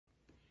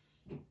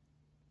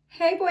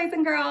Okay, boys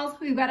and girls,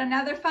 we've got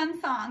another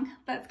fun song.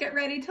 Let's get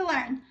ready to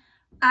learn.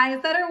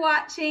 Eyes that are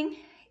watching,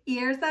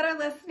 ears that are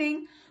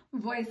listening,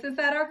 voices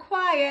that are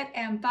quiet,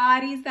 and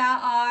bodies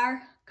that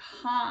are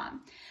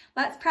calm.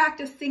 Let's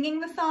practice singing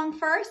the song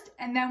first,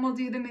 and then we'll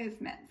do the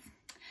movements.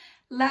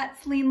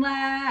 Let's lean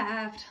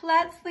left,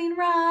 let's lean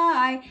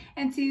right,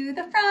 and to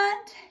the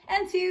front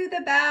and to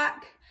the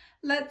back.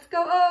 Let's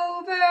go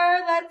over,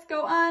 let's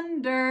go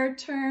under,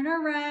 turn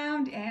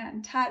around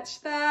and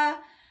touch the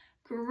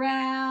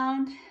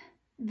ground.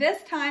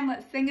 This time,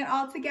 let's sing it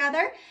all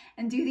together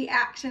and do the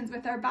actions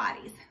with our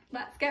bodies.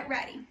 Let's get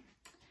ready.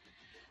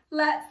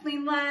 Let's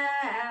lean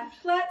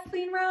left, let's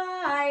lean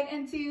right,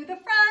 and to the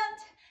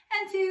front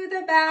and to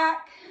the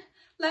back.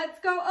 Let's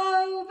go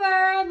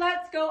over,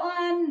 let's go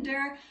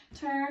under,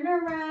 turn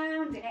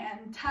around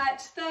and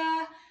touch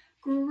the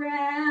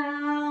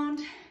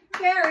ground.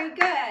 Very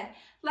good.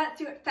 Let's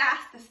do it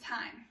fast this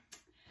time.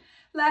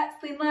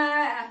 Let's lean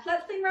left,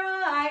 let's lean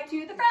right,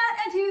 to the front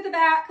and to the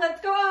back.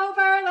 Let's go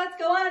over, let's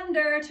go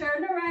under,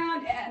 turn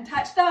around and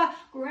touch the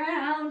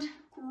ground.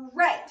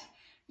 Great.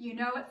 You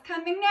know what's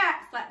coming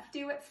next. Let's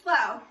do it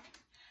slow.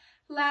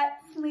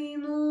 Let's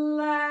lean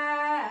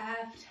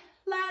left,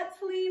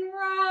 let's lean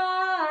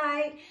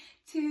right,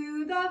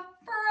 to the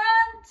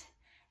front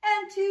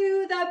and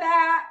to the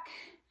back.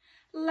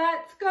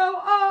 Let's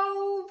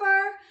go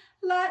over,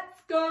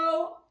 let's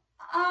go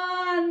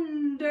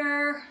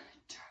under,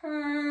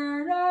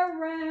 turn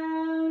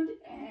around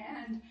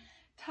and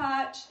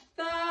touch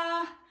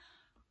the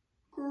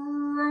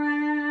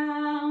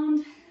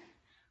ground.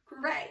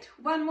 Great.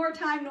 One more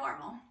time,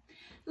 normal.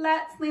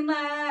 Let's lean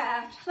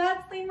left,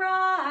 let's lean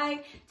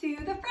right, to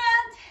the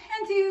front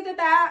and to the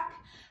back.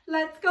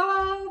 Let's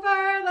go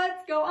over,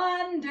 let's go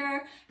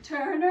under,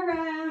 turn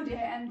around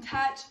and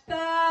touch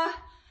the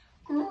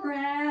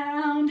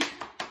ground.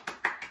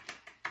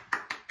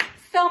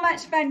 So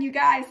much fun, you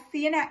guys.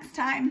 See you next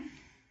time.